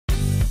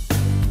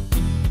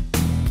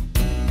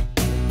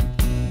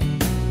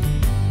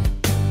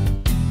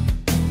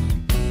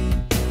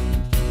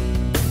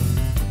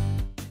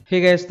Hey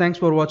guys, thanks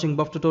for watching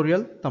Buff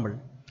Tutorial Tamil.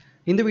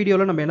 இந்த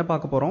வீடியோவில் நம்ம என்ன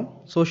பார்க்க போகிறோம்,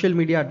 சோஷியல்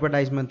மீடியா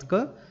அட்வர்டைஸ்மெண்ட்க்கு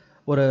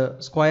ஒரு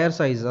ஸ்கொயர்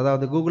சைஸ்,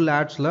 அதாவது கூகுள்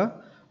ஆட்ஸில்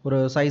ஒரு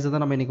சைஸை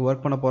தான் நம்ம இன்றைக்கி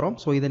ஒர்க் பண்ண போகிறோம்.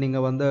 ஸோ இதை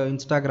நீங்கள் வந்து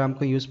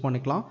இன்ஸ்டாகிராமுக்கு யூஸ்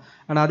பண்ணிக்கலாம்.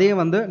 அண்ட் அதே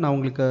வந்து நான்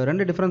உங்களுக்கு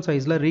 2 டிஃப்ரெண்ட்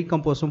சைஸில்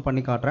ரீகம்போஸும்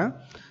பண்ணி காட்டுறேன்.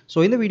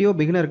 ஸோ இந்த வீடியோ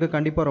பிகினருக்கு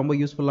கண்டிப்பாக ரொம்ப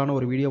யூஸ்ஃபுல்லான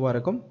ஒரு வீடியோவாக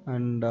இருக்கும்.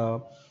 அண்ட்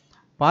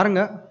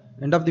பாருங்கள்,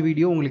 எண்ட் ஆஃப் தி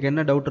வீடியோ உங்களுக்கு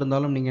என்ன டவுட்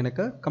இருந்தாலும் நீங்கள்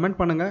எனக்கு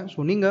கமெண்ட் பண்ணுங்கள்.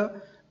 ஸோ நீங்கள்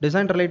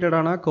டிசைன்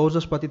ரிலேட்டடான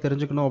கோர்சஸ் பற்றி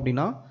தெரிஞ்சுக்கணும்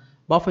அப்படின்னா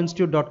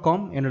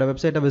buffinstitute.com என்னோட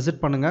வெப்சைட்டை விசிட்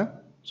பண்ணுங்கள்.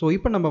 ஸோ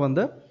இப்போ நம்ம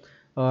வந்து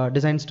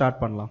டிசைன் ஸ்டார்ட்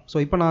பண்ணலாம். ஸோ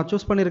இப்போ நான்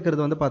சூஸ்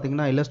பண்ணியிருக்கிறது வந்து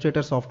பார்த்தீங்கன்னா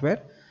Illustrator software.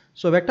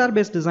 So vector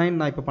paste design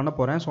நான் இப்போ பண்ண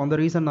போகிறேன். ஸோ அந்த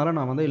ரீசன்னால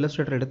நான் வந்து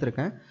Illustrator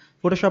எடுத்திருக்கேன்.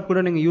 ஃபோட்டோஷாப்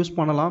கூட நீங்கள் யூஸ்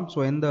பண்ணலாம். ஸோ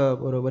எந்த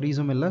ஒரு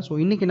ரீசனும் இல்லை. ஸோ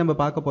இன்றைக்கி நம்ம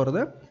பார்க்க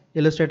போகிறது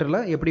Illustratorல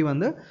எப்படி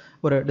வந்து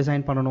ஒரு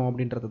டிசைன் பண்ணணும்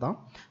அப்படின்றது தான்.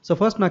 ஸோ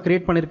ஃபர்ஸ்ட் நான்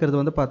கிரியேட் பண்ணியிருக்கிறது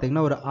வந்து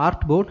பார்த்தீங்கன்னா ஒரு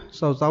ஆர்ட் போர்ட்.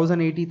 ஸோ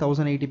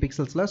 1080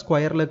 பிக்சல்ஸில்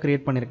ஸ்கொயரில்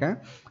கிரியேட் பண்ணியிருக்கேன்.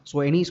 ஸோ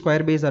எனி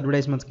ஸ்கொயர் பேஸ்ட்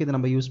அட்வர்டைஸ்மெண்ட்ஸ்க்கு இதை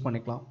நம்ம யூஸ்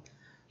பண்ணிக்கலாம்.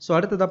 ஸோ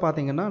அடுத்ததாக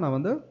பார்த்தீங்கன்னா நான்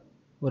வந்து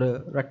ஒரு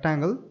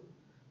ரெக்டாங்கிள்,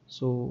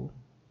 ஸோ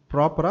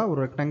ப்ராப்பராக ஒரு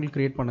ரெக்டாங்கிள்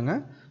க்ரியேட்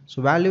பண்ணுங்கள்.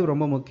 ஸோ வேல்யூ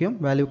ரொம்ப முக்கியம்,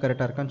 வேல்யூ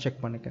கரெக்டாக இருக்கான்னு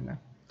செக் பண்ணிக்கோங்க.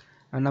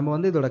 அண்ட் நம்ம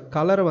வந்து இதோட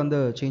கலரை வந்து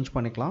சேஞ்ச்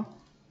பண்ணிக்கலாம்.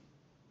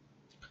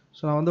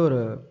 ஸோ நான் வந்து ஒரு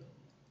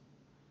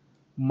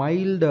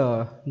மைல்டு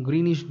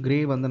க்ரீனிஷ் க்ரே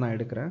வந்து நான்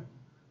எடுக்கிறேன்.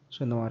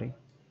 ஸோ இந்த மாதிரி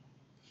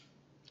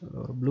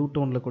ஒரு ப்ளூ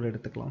டோனில் கூட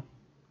எடுத்துக்கலாம்.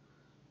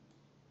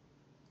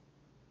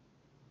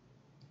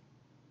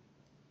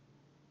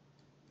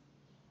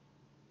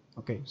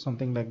 Okay,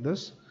 something like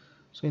this.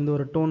 So இந்த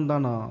ஒரு டோன்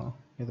தான் நான்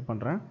இது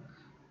பண்ணுறேன்.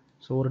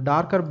 ஸோ ஒரு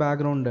டார்க்கர்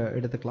பேக்ரவுண்டு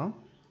எடுத்துக்கலாம்.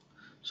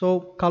 ஸோ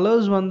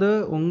கலர்ஸ் வந்து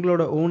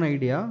உங்களோட ஓன்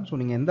ஐடியா. ஸோ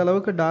நீங்கள் எந்த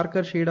அளவுக்கு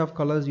darker shade of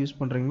colours use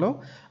பண்ணுறீங்களோ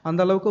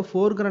அந்த அளவுக்கு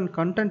ஃபோர்க்ரவுண்ட்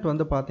கண்டென்ட்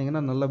வந்து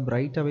பார்த்தீங்கன்னா நல்லா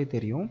பிரைட்டாகவே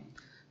தெரியும்.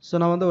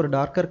 ஸோ நான் வந்து ஒரு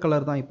டார்க்கர்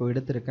கலர் தான் இப்போ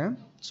எடுத்திருக்கேன்.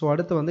 ஸோ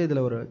அடுத்து வந்து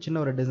இதில் ஒரு சின்ன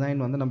ஒரு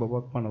டிசைன் வந்து நம்ம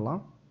ஒர்க்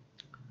பண்ணலாம்.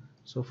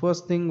 ஸோ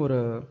ஃபர்ஸ்ட் திங் ஒரு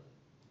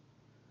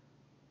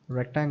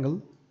ரெக்டாங்கிள்.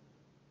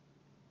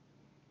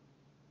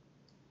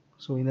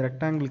 ஸோ இந்த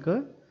ரெக்டாங்கிளுக்கு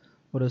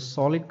ஒரு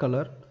சாலிட்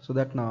கலர், ஸோ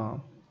தட் நான்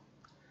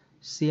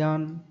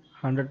சியான்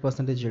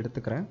 100%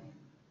 எடுத்துக்கிறேன்.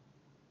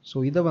 ஸோ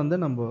இதை வந்து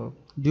நம்ம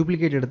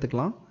டூப்ளிகேட்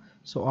எடுத்துக்கலாம்.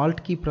 ஸோ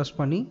ஆல்ட் கீ ப்ரெஸ்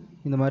பண்ணி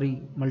இந்த மாதிரி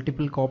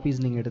மல்டிபிள்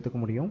காப்பீஸ் நீங்கள் எடுத்துக்க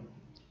முடியும்.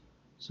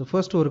 ஸோ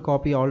ஃபர்ஸ்ட் ஒரு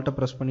காப்பி ஆல்ட்டை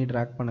ப்ரெஸ் பண்ணி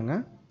ட்ராக்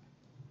பண்ணுங்கள்.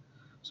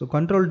 ஸோ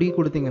கண்ட்ரோல் டி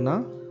கொடுத்தீங்கன்னா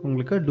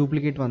உங்களுக்கு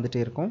டூப்ளிகேட்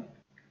வந்துகிட்டே இருக்கும்.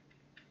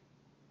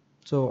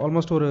 ஸோ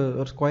ஆல்மோஸ்ட் ஒரு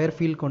ஸ்கொயர்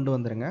ஃபீல் கொண்டு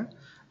வந்துடுங்க.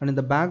 அண்ட்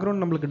இந்த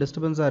பேக்ரவுண்ட் நம்மளுக்கு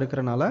டிஸ்டர்பன்ஸாக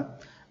இருக்கிறனால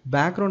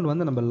பேக்ரவுண்ட்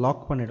வந்து நம்ம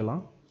லாக்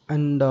பண்ணிடலாம்.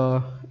 அண்ட்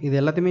இது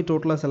எல்லாத்தையுமே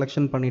டோட்டலாக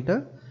செலெக்ஷன் பண்ணிவிட்டு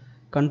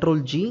கண்ட்ரோல்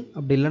ஜி,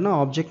 அப்படி இல்லைன்னா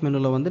ஆப்ஜெக்ட்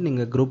மெனுவில் வந்து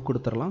நீங்கள் குரூப்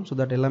கொடுத்துடலாம். ஸோ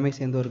தட் எல்லாமே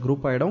சேர்ந்து ஒரு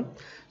குரூப் ஆகிடும்.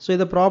 ஸோ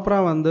இதை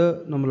ப்ராப்பராக வந்து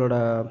நம்மளோட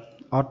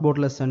ஆர்ட்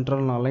போர்டில்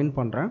சென்ட்ரல் நான் அலைன்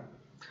பண்ணுறேன்.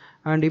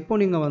 அண்ட் இப்போ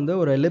நீங்கள் வந்து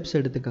ஒரு எலிப்ஸ்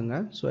எடுத்துக்கோங்க.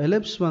 ஸோ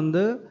எலிப்ஸ்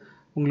வந்து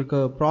உங்களுக்கு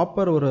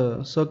ப்ராப்பர் ஒரு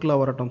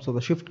சர்க்கிளாக வரட்டும். ஸோ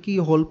அதை ஷிஃப்ட் கீ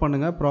ஹோல்ட்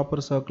பண்ணுங்கள்,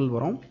 ப்ராப்பர் சர்க்கிள்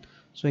வரும்.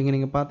 ஸோ இங்கே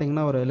நீங்கள்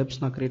பார்த்தீங்கன்னா ஒரு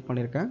எலிப்ஸ் நான் க்ரியேட்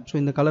பண்ணியிருக்கேன். ஸோ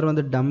இந்த கலர்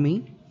வந்து டம்மி.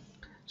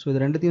 ஸோ இது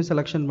ரெண்டுத்தையும்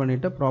செலெக்ஷன்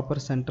பண்ணிவிட்டு ப்ராப்பர்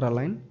சென்டர்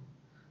அலைன்.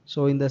 ஸோ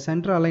இந்த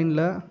சென்டர்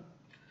அலைனில்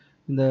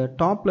இந்த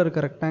டாப்பில் இருக்க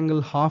ரெக்டாங்கிள்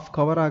ஹாஃப்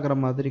கவர் ஆகிற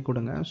மாதிரி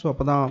கொடுங்க. ஸோ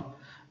அப்போ தான்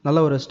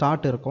நல்ல ஒரு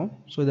ஸ்டார்ட் இருக்கும்.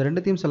 ஸோ இது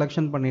ரெண்டுத்தையும்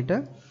செலெக்ஷன் பண்ணிவிட்டு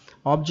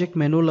ஆப்ஜெக்ட்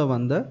மெனுவில்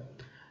வந்து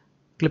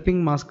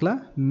கிளிப்பிங் மாஸ்கில்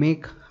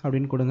மேக்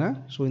அப்படின்னு கொடுங்க.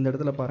 ஸோ இந்த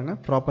இடத்துல பாருங்கள்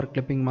ப்ராப்பர்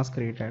கிளிப்பிங் மாஸ்க்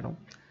க்ரியேட் ஆகிடும்.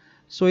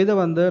 ஸோ இதை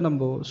வந்து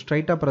நம்ம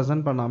ஸ்ட்ரைட்டாக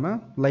ப்ரெசென்ட் பண்ணாமல்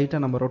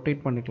லைட்டாக நம்ம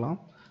ரொட்டேட் பண்ணிக்கலாம்.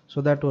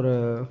 ஸோ தட் ஒரு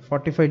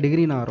 45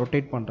 டிகிரி நான்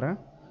ரொட்டேட் பண்ணுறேன்.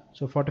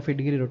 So 45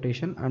 degree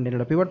rotation. அண்ட்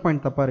என்னோடய பிவட்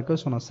பாயிண்ட் தப்பாக இருக்குது.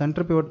 ஸோ நான்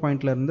சென்டர் பிவட்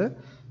பாயிண்ட்லேருந்து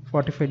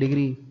 45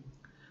 டிகிரி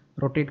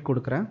ரொட்டேட்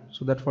கொடுக்குறேன்.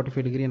 ஸோ தட்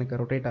 45 டிகிரி எனக்கு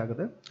ரொட்டேட்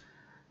ஆகுது.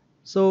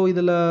 ஸோ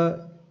இதில்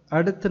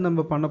அடுத்து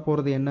நம்ம பண்ண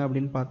போகிறது என்ன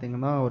அப்படின்னு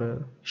பார்த்தீங்கன்னா ஒரு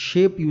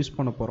ஷேப் யூஸ்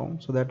பண்ண போகிறோம்.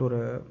 ஸோ தட் ஒரு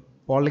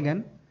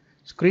பாலிகன்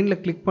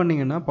ஸ்க்ரீனில் கிளிக்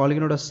பண்ணிங்கன்னா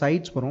பாலிகனோட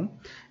சைட்ஸ் வரும்.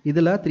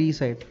 இதில் 3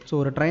 சைட். ஸோ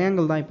ஒரு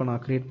ட்ரையாங்கிள் தான் இப்போ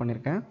நான் க்ரியேட்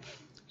பண்ணியிருக்கேன்.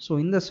 ஸோ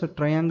இந்த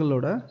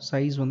ட்ரையாங்கிளோட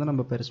சைஸ் வந்து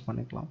நம்ம பெருசு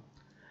பண்ணிக்கலாம்.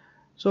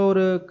 ஸோ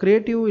ஒரு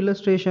க்ரியேட்டிவ்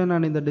இல்லஸ்ட்ரேஷன்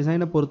அண்ட் இந்த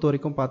டிசைனை பொறுத்த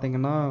வரைக்கும்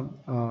பார்த்தீங்கன்னா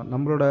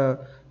நம்மளோட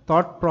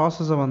தாட்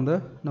ப்ராசஸை வந்து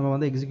நம்ம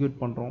வந்து எக்ஸிக்யூட்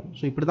பண்ணுறோம்.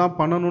 ஸோ இப்படி தான்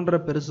பண்ணணுன்ற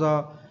பெருசாக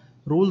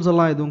ரூல்ஸ்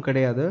எல்லாம் எதுவும்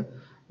கிடையாது.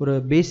 ஒரு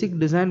பேசிக்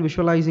டிசைன்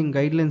விஷுவலைசிங்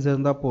கைட்லைன்ஸ்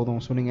இருந்தால் போதும்.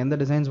 ஸோ நீங்கள் எந்த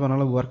டிசைன்ஸ்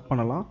வேணாலும் ஒர்க்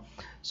பண்ணலாம்.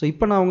 ஸோ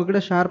இப்போ நான்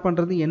உங்ககிட்ட ஷேர்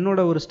பண்ணுறது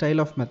என்னோட ஒரு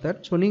ஸ்டைல் ஆஃப் மெத்தட்.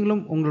 ஸோ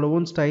நீங்களும் உங்களோட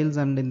ஓன் ஸ்டைல்ஸ்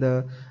அண்ட் இந்த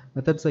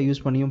மெத்தட்ஸை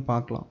யூஸ் பண்ணியும்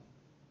பார்க்கலாம்.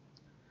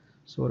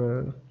 ஸோ ஒரு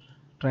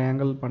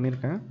ட்ரையாங்கிள்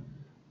பண்ணியிருக்கேன்.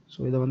 ஸோ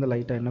இதை வந்து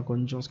லைட்டாக இன்னும்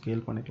கொஞ்சம்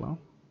ஸ்கேல் பண்ணிக்கலாம்.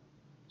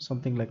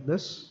 something like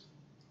this.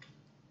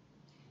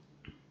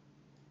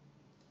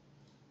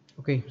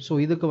 Okay, so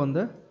இதுக்கு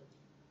வந்து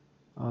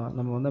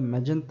நம்ம வந்து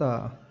மெஜந்தா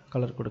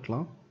கலர்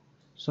கொடுக்கலாம்.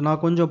 ஸோ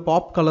நான் கொஞ்சம்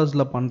பாப்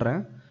கலர்ஸில் பண்ணுறேன்.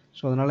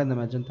 ஸோ அதனால் இந்த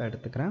மெஜந்தா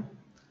எடுத்துக்கிறேன்.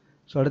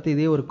 ஸோ அடுத்து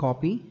இதே ஒரு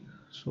காப்பி.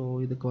 ஸோ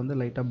இதுக்கு வந்து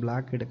லைட்டாக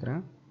பிளாக்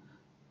எடுக்கிறேன்.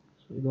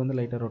 ஸோ இது வந்து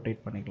லைட்டாக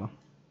ரொட்டேட் பண்ணிக்கலாம்.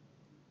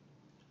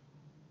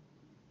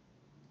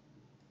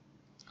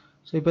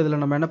 ஸோ இப்போ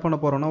இதில் நம்ம என்ன பண்ண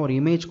போகிறோம்னா ஒரு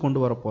இமேஜ்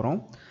கொண்டு வர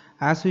போகிறோம்.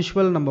 ஆஸ்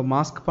யூஷுவல் நம்ம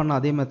மாஸ்க் பண்ண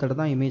அதே மெத்தட்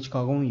தான்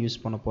இமேஜ்க்காகவும் யூஸ்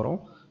பண்ண போகிறோம்.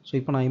 ஸோ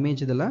இப்போ நான்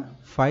இமேஜ் இதில்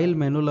ஃபைல்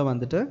மெனுவில்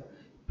வந்துட்டு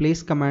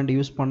ப்ளேஸ் கமாண்ட்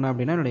யூஸ் பண்ணேன்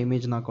அப்படின்னா என்னோடய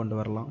இமேஜ் நான் கொண்டு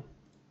வரலாம்.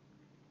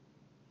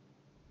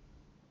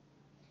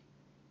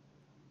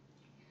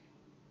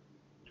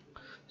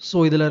 ஸோ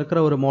இதில் இருக்கிற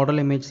ஒரு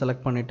மாடல் இமேஜ்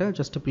செலக்ட் பண்ணிவிட்டு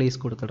ஜஸ்ட் ப்ளேஸ்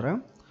கொடுத்துட்றேன்.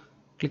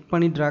 கிளிக்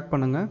பண்ணி ட்ராக்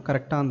பண்ணுங்கள்.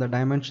 கரெக்டாக அந்த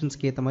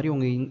டைமென்ஷன்ஸ்க்கு ஏற்ற மாதிரி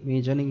உங்கள்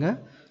இமேஜை நீங்கள்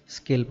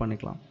ஸ்கேல்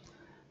பண்ணிக்கலாம்.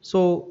 ஸோ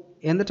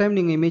எந்த டைம்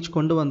நீங்கள் இமேஜ்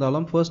கொண்டு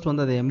வந்தாலும் ஃபர்ஸ்ட்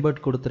வந்து அதை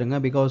எம்பர்ட் கொடுத்துருங்க.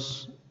 பிகாஸ்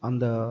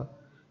அந்த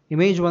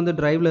இமேஜ் வந்து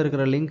ட்ரைவில்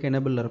இருக்கிற லிங்க்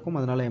எனேபிளில் இருக்கும்,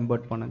 அதனால்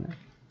எம்பர்ட் பண்ணுங்கள்.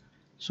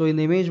 ஸோ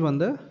இந்த இமேஜ்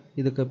வந்து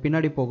இதுக்கு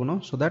பின்னாடி போகணும்.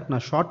 ஸோ தட்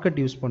நான்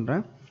ஷார்ட்கட் யூஸ்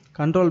பண்ணுறேன்.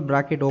 கண்ட்ரோல்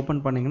ப்ராக்கெட்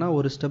ஓப்பன் பண்ணிங்கன்னா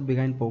ஒரு ஸ்டெப்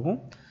பிஹைண்ட் போகும்.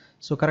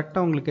 ஸோ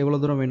கரெக்டாக உங்களுக்கு எவ்வளோ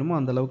தூரம் வேணுமோ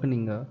அந்தளவுக்கு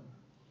நீங்கள்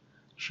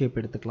ஷேப்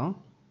எடுத்துக்கலாம்.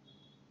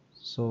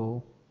 So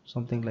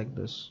something like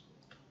this.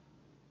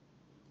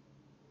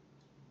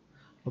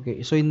 Okay,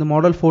 so இந்த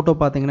மாடல் ஃபோட்டோ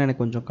பார்த்தீங்கன்னா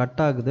எனக்கு கொஞ்சம்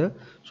கட் ஆகுது.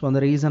 ஸோ அந்த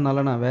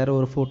ரீசனால் நான் வேறு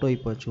ஒரு ஃபோட்டோ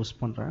இப்போ சூஸ்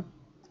பண்ணுறேன்.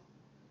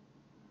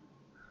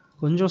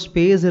 கொஞ்சம்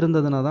ஸ்பேஸ்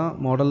இருந்ததுனா தான்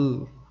மாடல்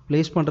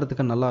ப்ளேஸ்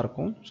பண்ணுறதுக்கு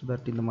நல்லாயிருக்கும். ஸோ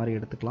தட் இந்த மாதிரி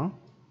எடுத்துக்கலாம்.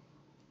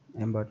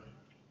 எம்பர்ட்.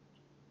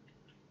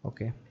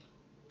 ஓகே,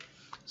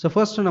 ஸோ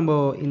ஃபர்ஸ்ட்டு நம்ம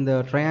இந்த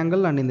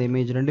ட்ரையாங்கிள் அண்ட் இந்த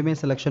இமேஜ் ரெண்டுமே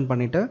செலெக்ஷன்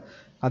பண்ணிவிட்டு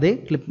அதே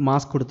கிளிப்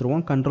மாஸ்க்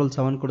கொடுத்துருவோம். கண்ட்ரோல்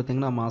 7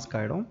 கொடுத்திங்கன்னா மாஸ்க்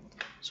ஆகிடும்.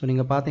 ஸோ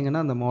நீங்கள் பார்த்தீங்கன்னா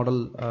அந்த மாடல்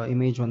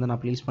இமேஜ் வந்து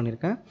நான் ப்ளேஸ்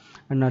பண்ணியிருக்கேன்.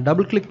 அண்ட் நான்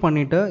டபுள் கிளிக்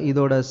பண்ணிவிட்டு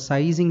இதோட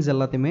சைஸிங்ஸ்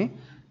எல்லாத்தையுமே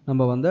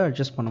நம்ம வந்து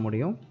அட்ஜஸ்ட் பண்ண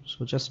முடியும்.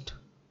 ஸோ ஜஸ்ட்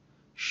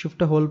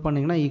ஷிஃப்ட்டை ஹோல்ட்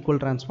பண்ணிங்கன்னா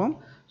ஈக்குவல் ட்ரான்ஸ்ஃபார்ம்.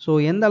 ஸோ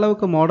எந்த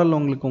அளவுக்கு மாடல்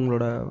உங்களுக்கு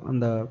உங்களோட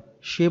அந்த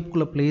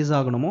ஷேப்புக்குள்ளே ப்ளேஸ்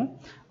ஆகணுமோ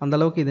அந்த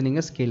அளவுக்கு இதை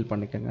நீங்கள் ஸ்கேல்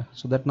பண்ணிக்கோங்க.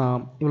 ஸோ தட்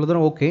நான் இவ்வளோ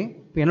தூரம் ஓகே,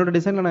 இப்போ என்னோடய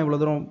டிசைனில் நான் இவ்வளோ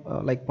தூரம்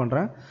லைக்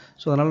பண்ணுறேன்.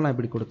 ஸோ அதனால் நான்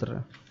இப்படி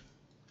கொடுத்துட்றேன்.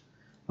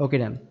 Okay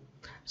done.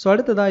 ஸோ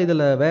அடுத்ததாக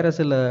இதில் வேறு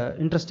சில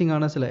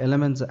இன்ட்ரெஸ்டிங்கான சில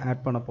எலிமெண்ட்ஸ்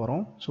ஆட் பண்ண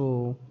போகிறோம். ஸோ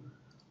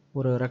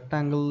ஒரு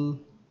ரெக்டாங்கிள்,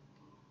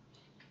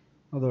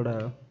 அதோட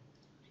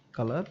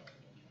கலர்.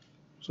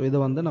 ஸோ இதை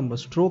வந்து நம்ம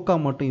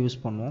ஸ்ட்ரோக்காக மட்டும் யூஸ்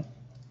பண்ணுவோம்.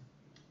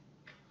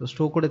 ஸோ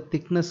ஸ்ட்ரோக்கோட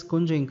திக்னஸ்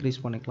கொஞ்சம்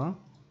இன்க்ரீஸ் பண்ணிக்கலாம்.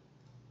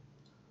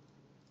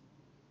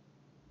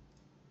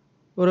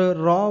 ஒரு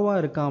ராவாக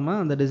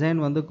இருக்காமல் அந்த டிசைன்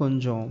வந்து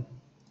கொஞ்சம்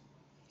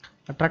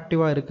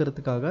அட்ராக்டிவாக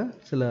இருக்கிறதுக்காக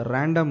சில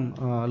ரேண்டம்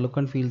லுக்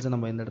அண்ட் ஃபீல்ஸை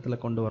நம்ம இந்த இடத்துல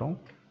கொண்டு வரோம்.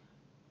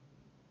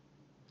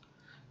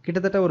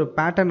 கிட்டத்தட்ட ஒரு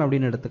பேட்டர்ன்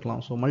அப்படின்னு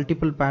எடுத்துக்கலாம். ஸோ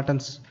மல்டிபிள்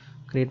பேட்டர்ன்ஸ்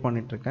க்ரியேட்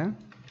பண்ணிகிட்ருக்கேன்.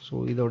 ஸோ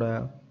இதோட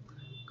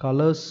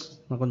கலர்ஸ்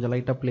நான் கொஞ்சம்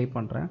லைட்டாக ப்ளே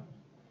பண்ணுறேன்.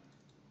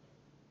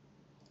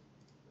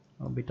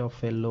 Bit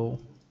of yellow.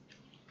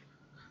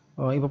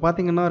 இப்போ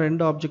பார்த்தீங்கன்னா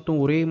ரெண்டு ஆப்ஜெக்ட்டும்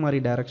ஒரே மாதிரி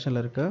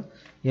டைரெக்ஷனில் இருக்குது.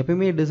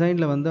 எப்பயுமே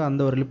டிசைனில் வந்து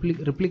அந்த ஒரு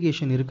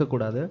ரிப்ளிகேஷன்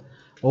இருக்கக்கூடாது.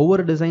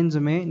 ஒவ்வொரு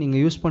டிசைன்ஸுமே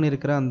நீங்கள் யூஸ்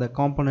பண்ணியிருக்கிற அந்த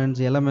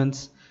காம்பனன்ட்ஸ்,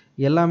 எலமெண்ட்ஸ்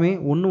எல்லாமே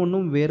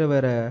ஒன்றும் வேறு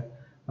வேறு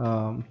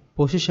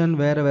பொசிஷன்,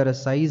 வேறு வேறு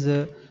சைஸு,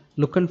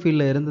 லுக் அண்ட்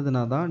ஃபீலில்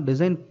இருந்ததுனா தான்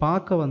டிசைன்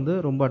பார்க்க வந்து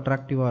ரொம்ப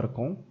அட்ராக்டிவாக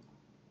இருக்கும்.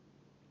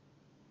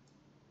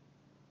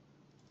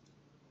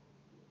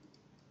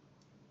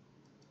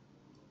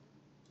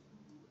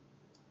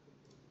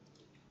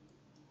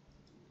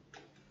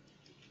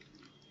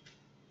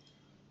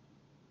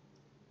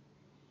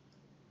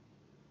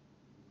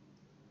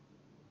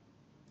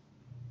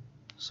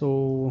 ஸோ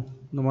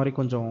இந்த மாதிரி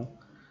கொஞ்சம்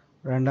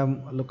ரேண்டம்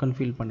லுக் அண்ட்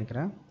ஃபீல்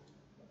பண்ணிக்கிறேன்.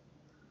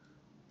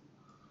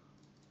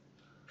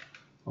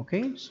 Okay,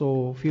 so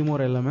few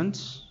more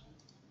elements.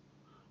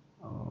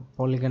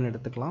 Polygon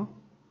எடுத்துக்கலாம்.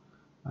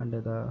 அண்ட்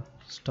இதை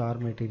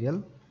ஸ்டார்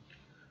மெட்டீரியல்.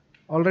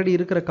 ஆல்ரெடி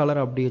இருக்கிற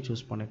கலர் அப்படியே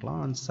சூஸ்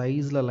பண்ணிக்கலாம். அண்ட்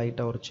சைஸில்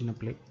லைட்டாக ஒரு சின்ன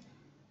ப்ளே.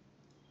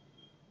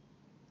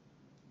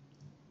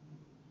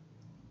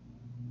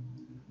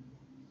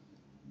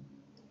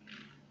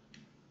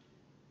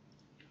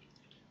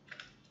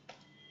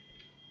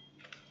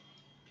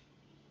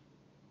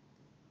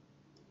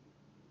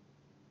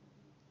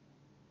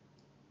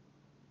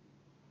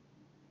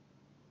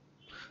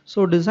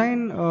 ஸோ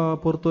டிசைன்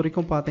பொறுத்த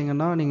வரைக்கும்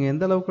பார்த்தீங்கன்னா நீங்கள்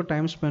எந்த அளவுக்கு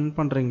டைம் ஸ்பெண்ட்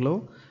பண்ணுறீங்களோ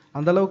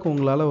அந்தளவுக்கு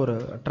உங்களால் ஒரு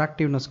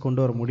அட்ராக்டிவ்னஸ்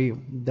கொண்டு வர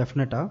முடியும்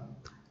டெஃபினட்டாக.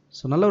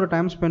 ஸோ நல்ல ஒரு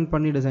டைம் ஸ்பெண்ட்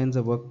பண்ணி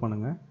டிசைன்ஸை ஒர்க்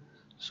பண்ணுங்கள்.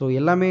 ஸோ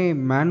எல்லாமே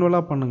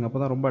மேனுவலாக பண்ணுங்கள்,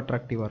 அப்போ தான் ரொம்ப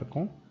அட்ராக்டிவாக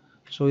இருக்கும்.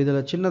 ஸோ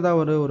இதில்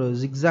சின்னதாக ஒரு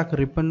ஜிக்ஸாக்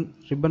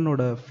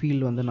ரிப்பனோட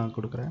ஃபீல் வந்து நான்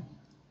கொடுக்குறேன்.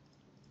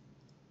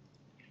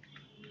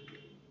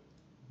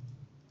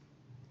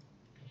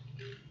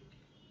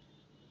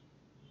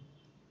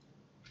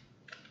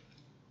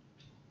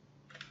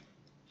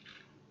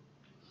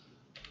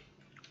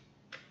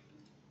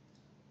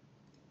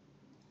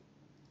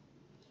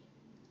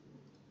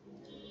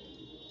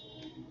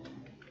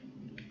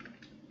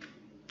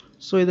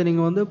 ஸோ இதை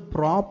நீங்கள் வந்து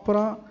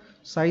ப்ராப்பராக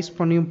சைஸ்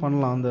பண்ணியும்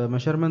பண்ணலாம். அந்த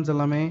மெஷர்மெண்ட்ஸ்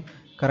எல்லாமே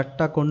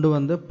கரெக்டாக கொண்டு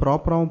வந்து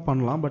ப்ராப்பராகவும்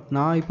பண்ணலாம். பட்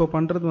நான் இப்போ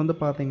பண்ணுறது வந்து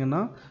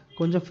பார்த்தீங்கன்னா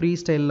கொஞ்சம் ஃப்ரீ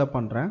ஸ்டைலில்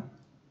பண்ணுறேன்.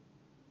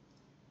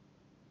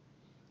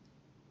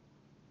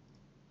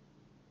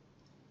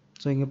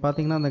 ஸோ இங்கே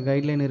பார்த்தீங்கன்னா அந்த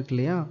கைட்லைன் இருக்கு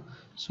இல்லையா,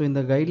 ஸோ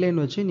இந்த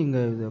கைட்லைன் வச்சு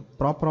நீங்கள் இது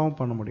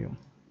ப்ராப்பராகவும் பண்ண முடியும்.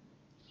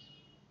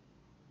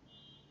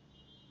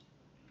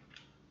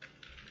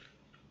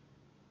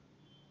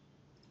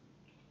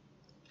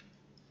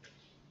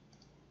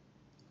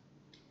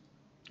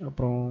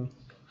 அப்புறம்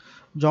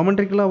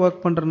ஜாமெட்ரிக்கலாக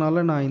ஒர்க்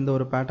பண்ணுறதுனால நான் இந்த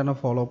ஒரு பேட்டர்னை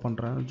ஃபாலோ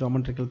பண்ணுறேன்.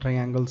 ஜாமெட்ரிக்கல்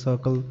ட்ரையாங்கிள்,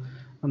 சர்க்கிள்,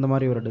 அந்த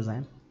மாதிரி ஒரு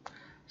டிசைன்.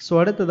 ஸோ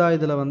அடுத்ததாக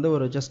இதில் வந்து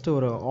ஒரு ஜஸ்ட்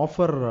ஒரு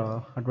ஆஃபர்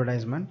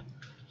அட்வர்டைஸ்மெண்ட்.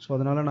 ஸோ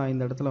அதனால் நான்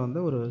இந்த இடத்துல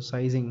வந்து ஒரு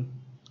சைஸிங்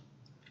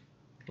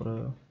ஒரு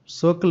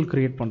சர்க்கிள்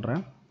க்ரியேட்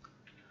பண்ணுறேன்.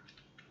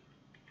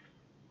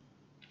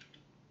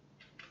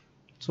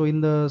 ஸோ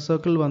இந்த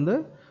சர்க்கிள் வந்து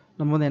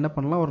நம்ம வந்து என்ன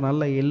பண்ணலாம், ஒரு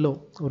நல்ல எல்லோ,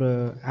 ஒரு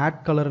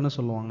ஆட் கலர்னு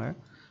சொல்லுவாங்க.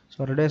 ஸோ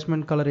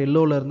அட்வர்டைஸ்மெண்ட் கலர்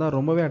எல்லோவில் இருந்தால்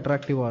ரொம்பவே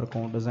அட்ராக்டிவாக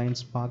இருக்கும்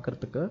டிசைன்ஸ்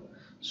பார்க்குறதுக்கு.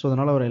 ஸோ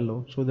அதனால் ஒரு எல்லோ.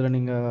 ஸோ இதில்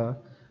நீங்கள்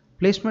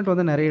பிளேஸ்மெண்ட்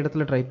வந்து நிறைய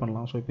இடத்துல ட்ரை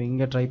பண்ணலாம். ஸோ இப்போ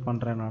இங்கே ட்ரை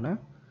பண்ணுறேன் நான்.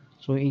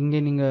 ஸோ இங்கே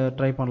நீங்கள்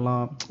ட்ரை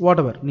பண்ணலாம்,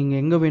 வாட் எவர் நீங்கள்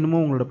எங்கே வேணுமோ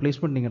உங்களோட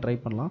பிளேஸ்மெண்ட் நீங்கள் ட்ரை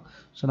பண்ணலாம்.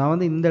 ஸோ நான்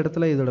வந்து இந்த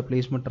இடத்துல இதோட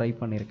பிளேஸ்மெண்ட் ட்ரை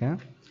பண்ணியிருக்கேன்.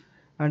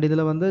 அண்ட்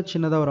இதில் வந்து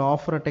சின்னதாக ஒரு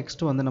ஆஃபர்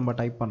டெக்ஸ்ட் வந்து நம்ம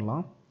டைப்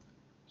பண்ணலாம்.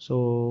 ஸோ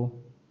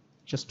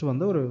ஜஸ்ட்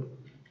வந்து ஒரு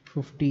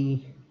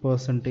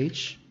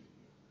 50%.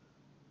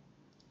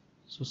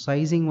 ஸோ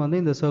சைஸிங் வந்து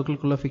இந்த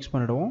சர்க்கிள்குள்ளே ஃபிக்ஸ்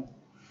பண்ணிவிடுவோம்.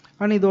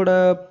 அண்ட் இதோட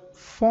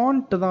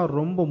ஃபாண்ட் தான்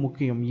ரொம்ப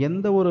முக்கியம்.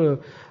 எந்த ஒரு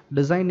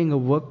டிசைன்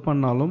நீங்கள் ஒர்க்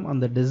பண்ணாலும்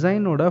அந்த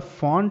டிசைனோட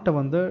ஃபாண்ட்டை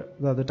வந்து,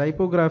 அதாவது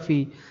டைப்போகிராஃபி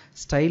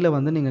ஸ்டைலை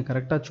வந்து நீங்கள்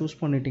கரெக்டாக சூஸ்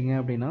பண்ணிட்டீங்க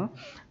அப்படின்னா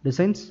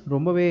டிசைன்ஸ்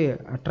ரொம்பவே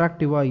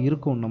அட்ராக்டிவாக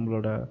இருக்கும்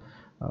நம்மளோட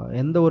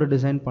எந்த ஒரு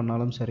டிசைன்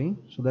பண்ணாலும் சரி.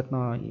 ஸோ தட்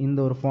நான் இந்த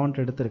ஒரு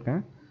ஃபாண்ட்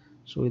எடுத்திருக்கேன்.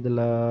 ஸோ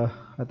இதில்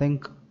I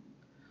think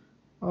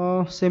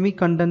semi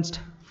condensed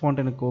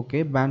font எனக்கு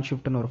ஓகே. பேண்ட்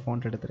ஷிஃப்ட்னு ஒரு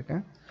ஃபாண்ட்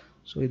எடுத்திருக்கேன்.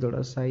 ஸோ இதோட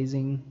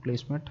சைஸிங்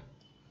பிளேஸ்மெண்ட்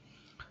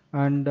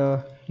அண்ட்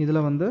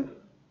இதில் வந்து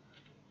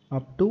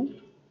up to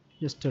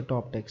just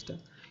top text.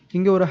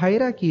 இங்கே ஒரு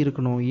ஹைராக்கி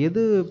இருக்கணும்.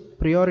 எது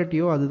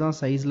ப்ரியாரிட்டியோ அதுதான்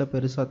சைஸில்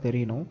பெருசாக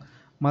தெரியணும்.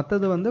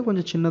 மற்றது வந்து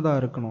கொஞ்சம் சின்னதாக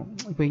இருக்கணும்.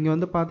 இப்போ இங்கே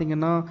வந்து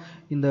பார்த்திங்கன்னா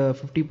இந்த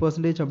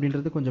 50%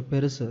 அப்படின்றது கொஞ்சம்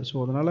பெருசு. ஸோ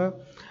அதனால்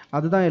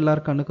அதுதான்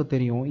எல்லார் கண்ணுக்கும்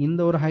தெரியும்.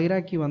 இந்த ஒரு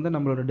ஹைராக்கி வந்து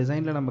நம்மளோட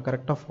டிசைனில் நம்ம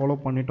கரெக்டாக ஃபாலோ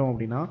பண்ணிட்டோம்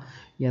அப்படின்னா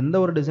எந்த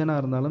ஒரு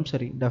டிசைனாக இருந்தாலும்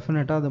சரி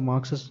டெஃபினட்டாக அது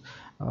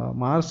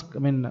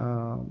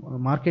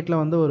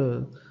மார்க்கெட்டில் வந்து ஒரு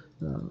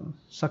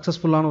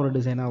சக்ஸஸ்ஃபுல்லான ஒரு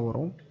டிசைனாக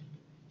வரும்.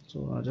 ஸோ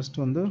ஜஸ்ட்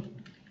வந்து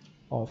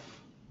ஆஃப்.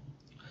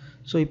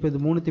 ஸோ இப்போ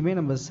இது மூணுத்தையுமே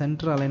நம்ம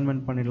சென்டர்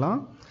அலைன்மெண்ட்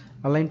பண்ணிடலாம்.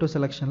 Align to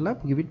செலெக்ஷனில்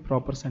give it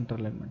proper centre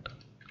alignment.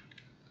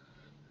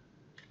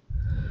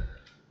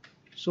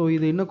 So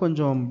இது இன்னும்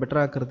கொஞ்சம்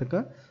பெட்டராக இருக்கிறதுக்கு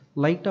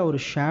லைட்டாக ஒரு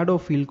ஷேடோ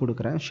ஃபீல்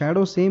கொடுக்குறேன்.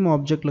 ஷேடோ சேம்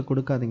ஆப்ஜெக்டில்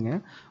கொடுக்காதீங்க.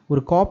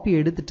 ஒரு காப்பி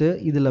எடுத்துகிட்டு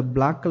இதில்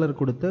பிளாக் கலர்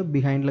கொடுத்து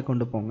பிஹைண்டில்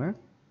கொண்டு போங்க.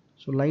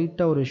 ஸோ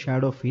லைட்டாக ஒரு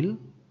ஷேடோ ஃபீல்.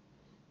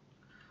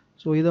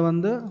 ஸோ இதை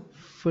வந்து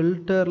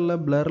ஃபில்டரில்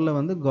பிளரில்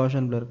வந்து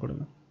காஷன் பிளர்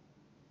கொடுங்க.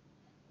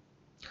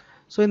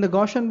 ஸோ இந்த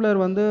காஷன் பிளர்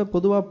வந்து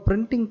பொதுவாக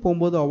பிரிண்டிங்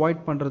போகும்போது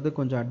அவாய்ட் பண்ணுறது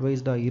கொஞ்சம்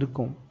அட்வைஸ்டாக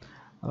இருக்கும்.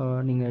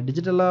 நீங்கள்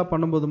டிஜிட்டலாக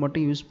பண்ணும்போது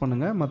மட்டும் யூஸ்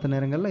பண்ணுங்கள். மற்ற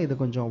நேரங்களில் இதை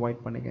கொஞ்சம்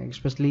அவாய்ட் பண்ணிக்கங்க.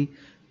 எஸ்பெஷலி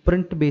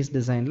பிரிண்ட் பேஸ்ட்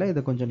டிசைனில்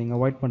இதை கொஞ்சம் நீங்கள்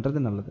அவாய்ட் பண்ணுறது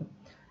நல்லது.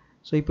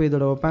 ஸோ இப்போ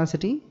இதோட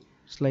opacity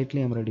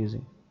slightly I'm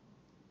reducing.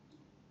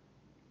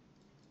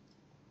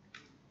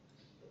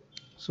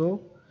 So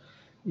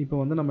இப்போ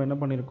வந்து நம்ம என்ன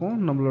பண்ணியிருக்கோம்,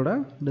 நம்மளோட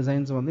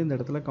டிசைன்ஸ் வந்து இந்த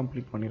இடத்துல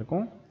கம்ப்ளீட்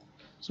பண்ணியிருக்கோம்.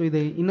 ஸோ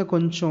இதை இன்னும்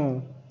கொஞ்சம்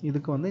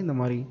இதுக்கு வந்து இந்த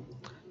மாதிரி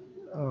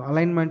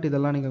அலைன்மெண்ட்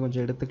இதெல்லாம் நீங்கள்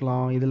கொஞ்சம்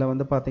எடுத்துக்கலாம். இதில்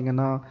வந்து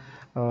பார்த்திங்கன்னா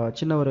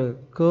சின்ன ஒரு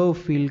கர்வ்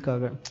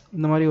ஃபீல்க்காக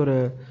இந்த மாதிரி ஒரு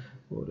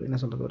என்ன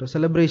சொல்கிறது, ஒரு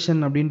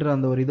செலிப்ரேஷன் அப்படின்ற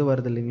அந்த ஒரு இது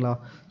வருது இல்லைங்களா.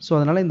 ஸோ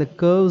அதனால் இந்த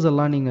கர்வ்ஸ்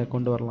எல்லாம் நீங்கள்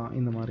கொண்டு வரலாம்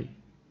இந்த மாதிரி.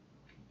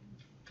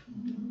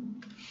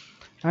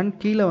 அண்ட்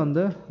கீழே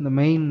வந்து இந்த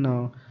மெயின்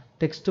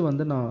டெக்ஸ்ட்டு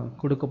வந்து நான்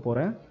கொடுக்க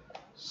போகிறேன்.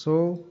 ஸோ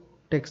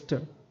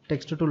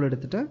டெக்ஸ்ட் டூல்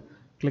எடுத்துகிட்டு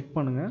கிளிக்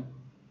பண்ணுங்கள்.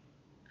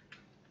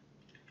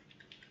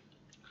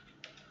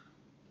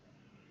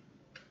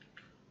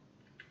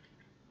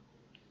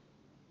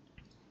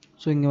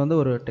 ஸோ இங்கே வந்து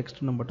ஒரு டெக்ஸ்ட்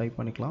நம்ம டைப்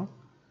பண்ணிக்கலாம்.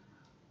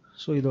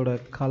 ஸோ இதோட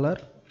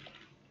கலர்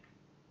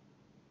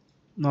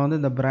நான் வந்து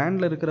இந்த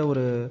பிராண்டில் இருக்கிற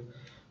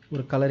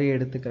ஒரு கலரையே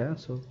எடுத்துக்கிறேன்.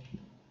 ஸோ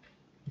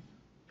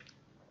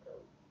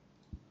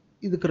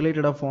இதுக்கு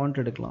ரிலேட்டடாக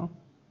ஃபாண்ட் எடுக்கலாம்.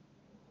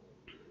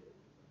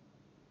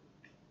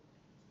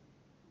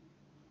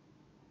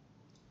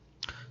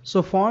 ஸோ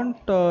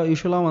ஃபாண்ட்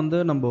யூஸ்வலாக வந்து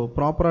நம்ம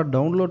ப்ராப்பராக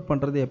டவுன்லோட்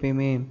பண்ணுறது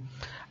எப்பயுமே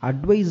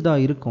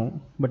அட்வைஸ்டாக இருக்கும்.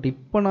 பட்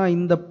இப்போ நான்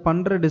இந்த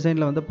பண்ணுற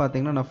டிசைனில் வந்து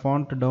பார்த்திங்கன்னா நான்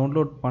ஃபாண்ட்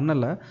டவுன்லோட்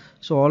பண்ணலை.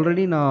 ஸோ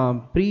ஆல்ரெடி நான்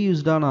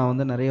ப்ரீயூஸ்டாக நான்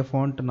வந்து நிறைய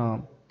ஃபாண்ட்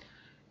நான்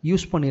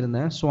யூஸ்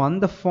பண்ணியிருந்தேன். ஸோ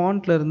அந்த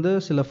ஃபாண்ட்லேருந்து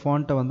சில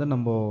ஃபாண்ட்டை வந்து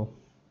நம்ம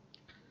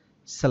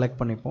செலக்ட்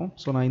பண்ணிப்போம்.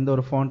 ஸோ நான் இந்த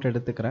ஒரு ஃபாண்ட்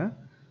எடுத்துக்கிறேன்.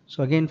 So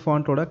again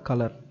ஃபாண்ட்டோட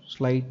colour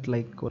slide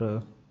like ஒரு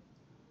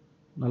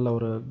நல்ல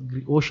ஒரு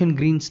ஓஷன்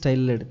க்ரீன்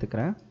ஸ்டைலில்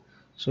எடுத்துக்கிறேன்.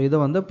 ஸோ இதை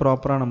வந்து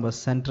ப்ராப்பராக நம்ம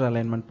சென்டர்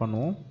அலைன்மெண்ட்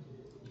பண்ணுவோம்.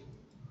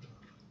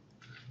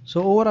 ஸோ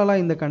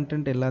ஓவராலாக இந்த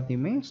கண்டென்ட்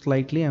எல்லாத்தையுமே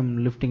slightly I'm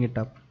lifting it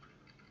up.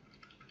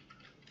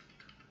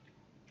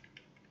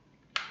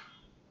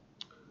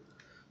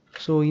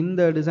 So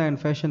இந்த design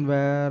fashion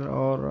where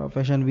are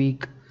fashion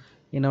week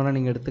என்ன வேணால்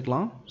நீங்கள்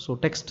எடுத்துக்கலாம். ஸோ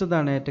டெக்ஸ்ட்டு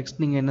தானே,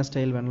 டெக்ஸ்ட் நீங்கள் என்ன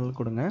ஸ்டைல் வேணாலும்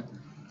கொடுங்க.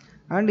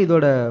 அண்ட்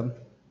இதோட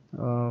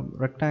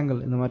ரெக்டாங்கிள்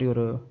இந்த மாதிரி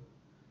ஒரு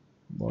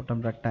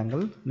பாட்டம்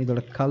ரெக்டாங்கிள்,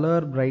 இதோட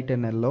colour bright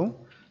and yellow.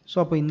 So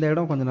அப்போ இந்த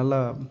இடம் கொஞ்சம் நல்லா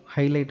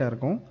ஹைலைட்டாக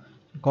இருக்கும்.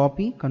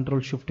 காப்பி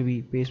Ctrl+Shift+V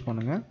பேஸ்ட்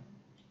பண்ணுங்கள்.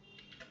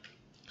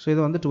 ஸோ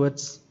இதை வந்து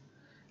டுவர்ட்ஸ்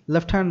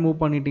லெஃப்ட் ஹேண்ட்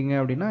மூவ் பண்ணிட்டீங்க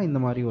அப்படின்னா இந்த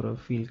மாதிரி ஒரு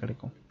ஃபீல்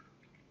கிடைக்கும்.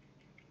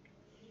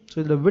 ஸோ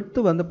இதில் விட்த்து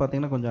வந்து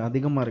பார்த்திங்கன்னா கொஞ்சம்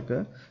அதிகமாக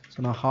இருக்குது.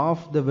 ஸோ நான்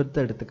ஹாஃப் த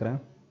விட்த் எடுத்துக்கிறேன்.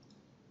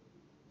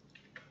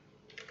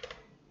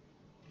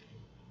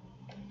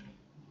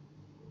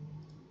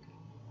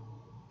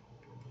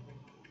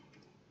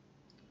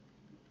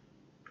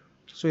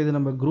 ஸோ இது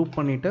நம்ம குரூப்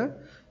பண்ணிவிட்டு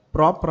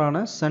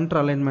ப்ராப்பரான சென்டர்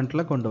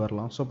அலைன்மெண்ட்டில் கொண்டு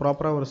வரலாம். ஸோ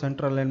ப்ராப்பராக ஒரு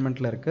சென்டர்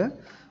அலைன்மெண்ட்டில் இருக்குது.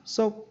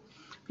 ஸோ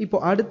இப்போ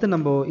அடுத்து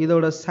நம்ம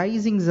இதோட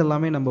சைசிங்ஸ்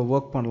எல்லாமே நம்ம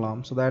ஒர்க் பண்ணலாம்.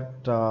 ஸோ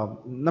தட்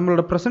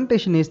நம்மளோட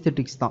ப்ரெசன்டேஷன்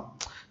ஏஸ்தெட்டிக்ஸ் தான்.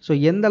 ஸோ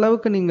எந்த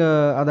அளவுக்கு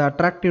நீங்கள் அதை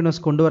அட்ராக்டிவ்னஸ்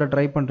கொண்டு வர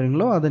ட்ரை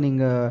பண்ணுறீங்களோ அதை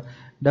நீங்கள்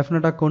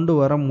டெஃபினட்டாக கொண்டு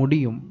வர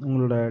முடியும்.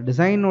 உங்களோட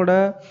டிசைனோட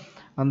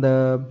அந்த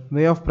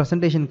வே ஆஃப்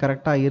ப்ரெசன்டேஷன்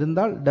கரெக்டாக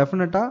இருந்தால்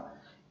டெஃபினட்டாக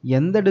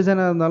எந்த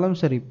டிசைனாக இருந்தாலும்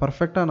சரி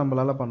பர்ஃபெக்டாக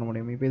நம்மளால் பண்ண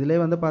முடியும். இப்போ இதிலே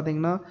வந்து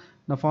பார்த்தீங்கன்னா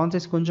நான் ஃபாண்ட்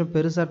சைஸ் கொஞ்சம்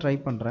பெருசாக ட்ரை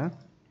பண்ணுறேன்.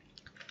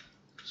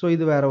 ஸோ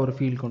இது வேறு ஒரு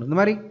ஃபீல் கொண்டு இந்த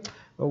மாதிரி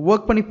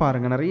ஒர்க் பண்ணி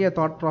பாருங்கள். நிறைய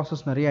தாட்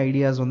ப்ராசஸ், நிறைய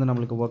ஐடியாஸ் வந்து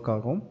நம்மளுக்கு ஒர்க்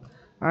ஆகும்.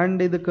 அண்ட்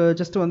இதுக்கு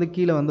ஜஸ்ட் வந்து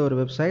கீழே வந்து ஒரு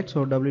வெப்சைட். So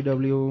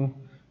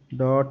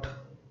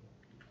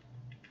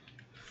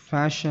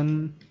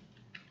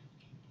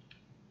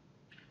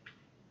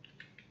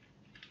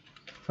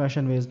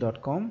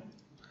www.fashionways.com.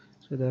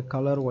 ஸோ இதை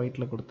கலர்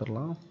ஒயிட்டில்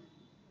கொடுத்துடலாம்.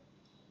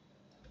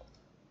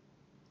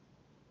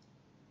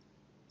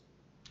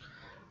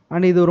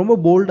 அண்ட் இது ரொம்ப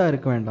போல்டாக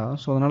இருக்க வேண்டாம்.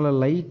 ஸோ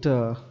அதனால் லைட்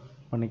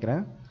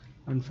பண்ணிக்கிறேன்.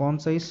 அண்ட்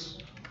ஃபாண்ட் சைஸ்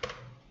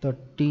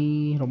 30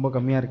 ரொம்ப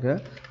கம்மியாக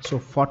இருக்குது. ஸோ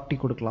 40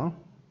 கொடுக்கலாம்.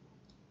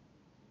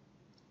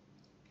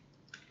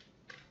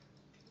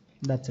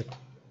 That's it.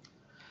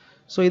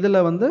 ஸோ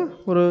இதில் வந்து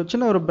ஒரு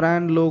சின்ன ஒரு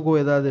பிராண்ட் லோகோ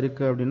ஏதாவது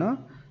இருக்குது அப்படின்னா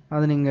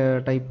அதை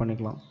நீங்கள் டைப்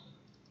பண்ணிக்கலாம்.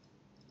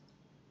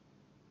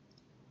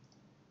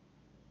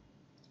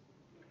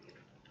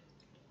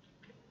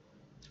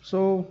 ஸோ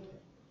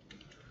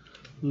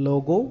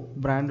லோகோ,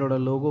 பிராண்டோட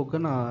லோகோவுக்கு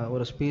நான்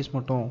ஒரு ஸ்பேஸ்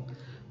மட்டும்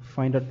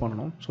ஃபைண்ட் அவுட்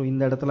பண்ணணும். ஸோ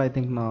இந்த இடத்துல ஐ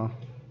திங்க் நான்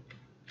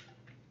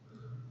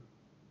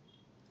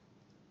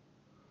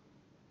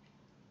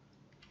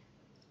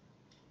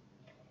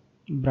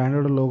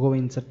பிராண்டோட லோகோவை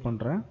இன்சர்ட்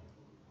பண்ணுறேன்.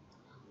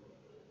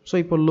 ஸோ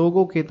இப்போ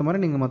லோகோக்கு ஏற்ற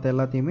மாதிரி நீங்கள் மற்ற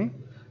எல்லாத்தையுமே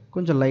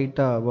கொஞ்சம்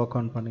லைட்டாக ஒர்க்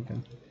ஆன்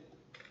பண்ணிக்கங்க.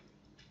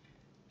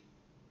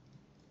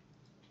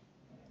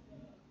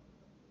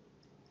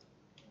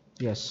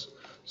 எஸ்.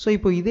 ஸோ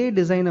இப்போ இதே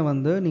டிசைனை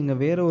வந்து நீங்கள்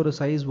வேறு ஒரு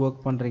சைஸ் ஒர்க்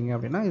பண்ணுறீங்க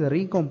அப்படின்னா இதை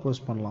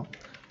ரீகம்போஸ் பண்ணலாம்.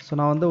 ஸோ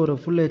நான் வந்து ஒரு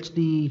ஃபுல்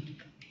ஹெச்டி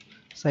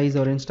சைஸ்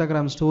ஒரு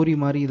இன்ஸ்டாகிராம் ஸ்டோரி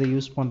மாதிரி இதை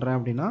யூஸ் பண்ணுறேன்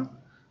அப்படின்னா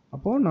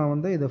அப்போது நான்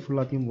வந்து இதை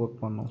ஃபுல்லாத்தையும்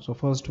ஒர்க் பண்ணணும். ஸோ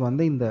ஃபர்ஸ்ட்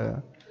வந்து இந்த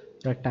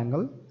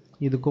ரெக்டாங்கிள்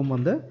இதுக்கும்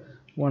வந்து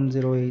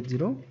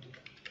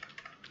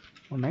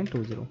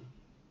 10801920.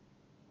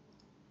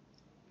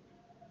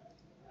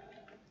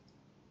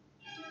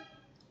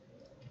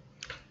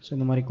 ஸோ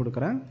இந்த மாதிரி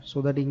கொடுக்குறேன். ஸோ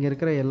தட் இங்கே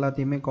இருக்கிற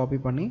எல்லாத்தையுமே காப்பி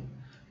பண்ணி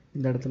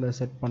இந்த இடத்துல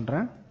செட்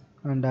பண்ணுறேன்.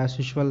 அண்ட் ஆஸ்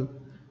யூஷுவல்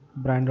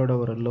பிராண்டோட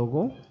ஒரு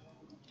லோகோ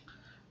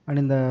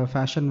அண்ட் இந்த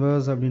ஃபேஷன்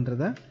வேர்ஸ்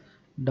அப்படின்றத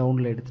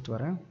டவுனில் எடுத்துகிட்டு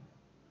வரேன்.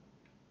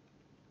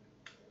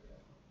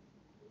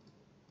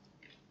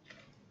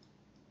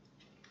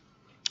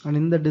 அண்ட்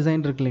இந்த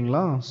டிசைன் இருக்கு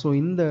இல்லைங்களா, ஸோ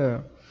இந்த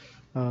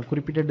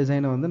குறிப்பிட்ட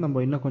டிசைனை வந்து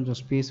நம்ம இன்னும் கொஞ்சம்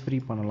ஸ்பேஸ் ஃப்ரீ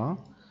பண்ணலாம்.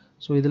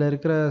 ஸோ இதில்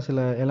இருக்கிற சில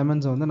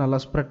எலமெண்ட்ஸை வந்து நல்லா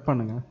ஸ்ப்ரெட்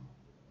பண்ணுங்கள்.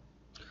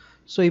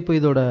 ஸோ இப்போ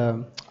இதோட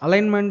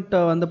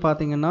அலைன்மெண்ட்டை வந்து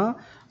பார்த்திங்கன்னா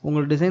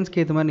உங்கள்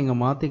டிசைன்ஸ்க்கு ஏற்ற மாதிரி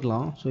நீங்கள்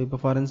மாற்றிக்கலாம். ஸோ இப்போ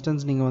ஃபார்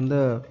இன்ஸ்டன்ஸ் நீங்கள் வந்து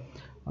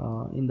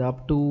இந்த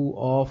அப் டு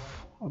ஆஃப்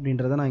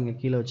அப்படின்றத நான் இங்கே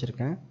கீழே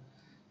வச்சுருக்கேன்.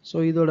 ஸோ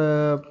இதோட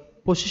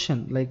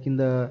பொசிஷன் லைக்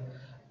இந்த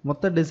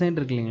மொத்த டிசைன்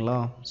இருக்கு இல்லைங்களா,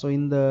 ஸோ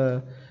இந்த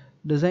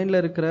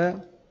டிசைனில் இருக்கிற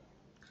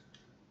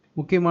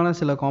முக்கியமான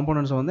சில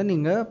காம்போனன்ட்ஸை வந்து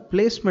நீங்கள்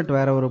பிளேஸ்மெண்ட்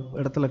வேறு ஒரு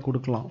இடத்துல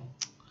கொடுக்கலாம்.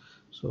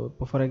 ஸோ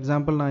இப்போ ஃபார்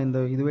எக்ஸாம்பிள் நான் இந்த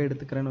இதுவே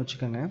எடுத்துக்கிறேன்னு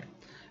வச்சுக்கோங்க.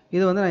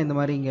 இது வந்து நான் இந்த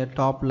மாதிரி இங்கே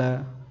டாப்பில்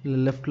இல்லை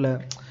லெஃப்டில்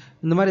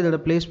இந்த மாதிரி இதோட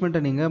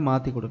பிளேஸ்மெண்ட்டை நீங்கள்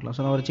மாற்றி கொடுக்கலாம்.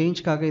 ஸோ நான் ஒரு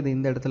சேஞ்ச்காக இதை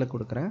இந்த இடத்துல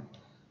கொடுக்குறேன்.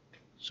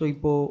 ஸோ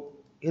இப்போது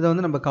இதை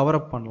வந்து நம்ம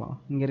கவரப் பண்ணலாம்.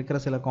 இங்கே இருக்கிற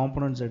சில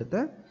காம்போனன்ட்ஸ் எடுத்து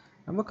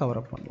நம்ம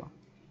கவரப் பண்ணலாம்.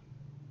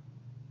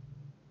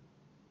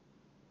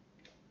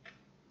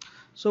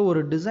 ஸோ ஒரு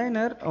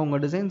டிசைனர் அவங்க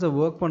டிசைன்ஸை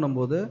ஒர்க்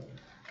பண்ணும்போது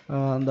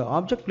அந்த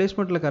ஆப்ஜெக்ட்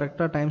பிளேஸ்மெண்ட்டில்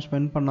கரெக்டாக டைம்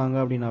ஸ்பெண்ட் பண்ணாங்க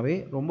அப்படின்னாவே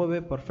ரொம்பவே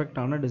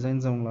பர்ஃபெக்டான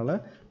டிசைன்ஸ் அவங்களால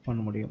பண்ண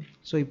முடியும்.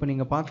 ஸோ இப்போ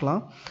நீங்கள்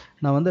பார்க்கலாம்,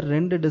 நான் வந்து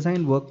 2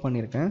 டிசைன் ஒர்க்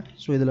பண்ணியிருக்கேன்.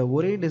 ஸோ இதில்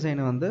ஒரே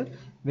டிசைனை வந்து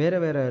வேறு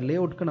வேறு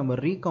லேஅவுட்க்கு நம்ம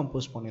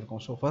ரீகம்போஸ்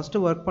பண்ணியிருக்கோம். ஸோ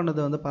ஃபஸ்ட்டு ஒர்க் பண்ணது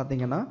வந்து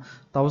பார்த்திங்கன்னா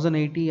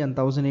 1080 and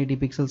 1080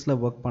 பிக்சல்ஸில்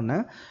ஒர்க்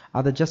பண்ணேன்.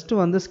 அதை ஜஸ்ட்டு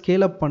வந்து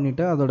ஸ்கேல் அப்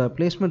பண்ணிவிட்டு அதோட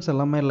பிளேஸ்மெண்ட்ஸ்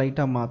எல்லாமே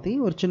லைட்டாக மாற்றி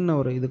ஒரு சின்ன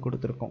ஒரு இது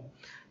கொடுத்துருக்கோம்.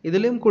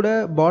 இதுலேயும் கூட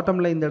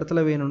பாட்டமில் இந்த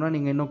இடத்துல வேணும்னா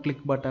நீங்கள் இன்னும்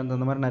கிளிக் பட்டன்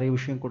அந்த மாதிரி நிறைய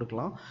விஷயம்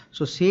கொடுக்கலாம்.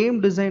 ஸோ சேம்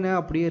டிசைனை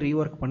அப்படியே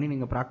ரீஒர்க் பண்ணி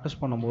நீங்கள் ப்ராக்டிஸ்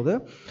பண்ணும்போது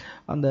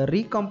அந்த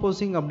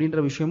ரீகம்போசிங்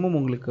அப்படின்ற விஷயமும்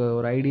உங்களுக்கு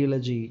ஒரு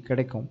ஐடியாலஜி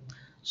கிடைக்கும்.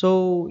 ஸோ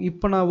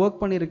இப்போ நான் ஒர்க்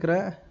பண்ணியிருக்கிற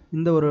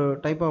இந்த ஒரு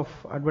type of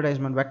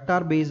advertisement,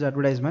 vector paste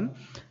advertisement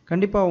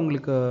கண்டிப்பாக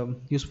உங்களுக்கு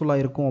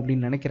யூஸ்ஃபுல்லாக இருக்கும்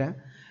அப்படின்னு நினைக்கிறேன்.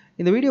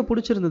 இந்த வீடியோ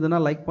பிடிச்சிருந்ததுன்னா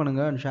லைக்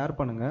பண்ணுங்கள் அண்ட் ஷேர்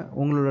பண்ணுங்கள்.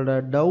 உங்களோட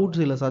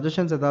டவுட்ஸ் இல்லை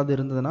சஜஷன்ஸ் ஏதாவது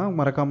இருந்ததுன்னா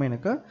மறக்காமல்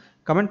எனக்கு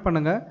கமெண்ட்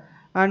பண்ணுங்கள்.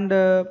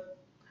 அண்டு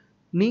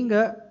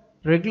நீங்கள்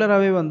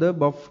ரெகுலராகவே வந்து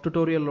பஃப்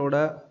டுட்டோரியலோட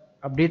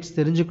அப்டேட்ஸ்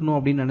தெரிஞ்சுக்கணும்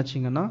அப்படின்னு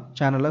நினச்சிங்கன்னா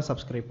சேனலை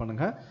சப்ஸ்கிரைப்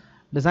பண்ணுங்கள்.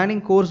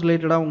 டிசைனிங் கோர்ஸ்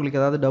ரிலேட்டடாக உங்களுக்கு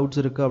ஏதாவது டவுட்ஸ்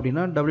இருக்குது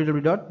அப்படின்னா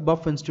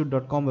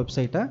www.buffinstitute.com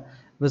வெப்சைட்டை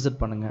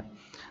விசிட் பண்ணுங்கள்.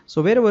 ஸோ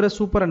வேறு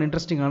சூப்பர் அண்ட்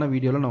இன்ட்ரெஸ்டிங்கான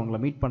வீடியோவில் நான்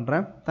உங்களை மீட்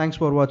பண்ணுறேன். தேங்க்ஸ்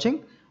ஃபார் வாட்சிங்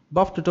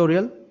பஃப்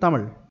டுட்டோரியல்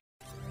தமிழ்.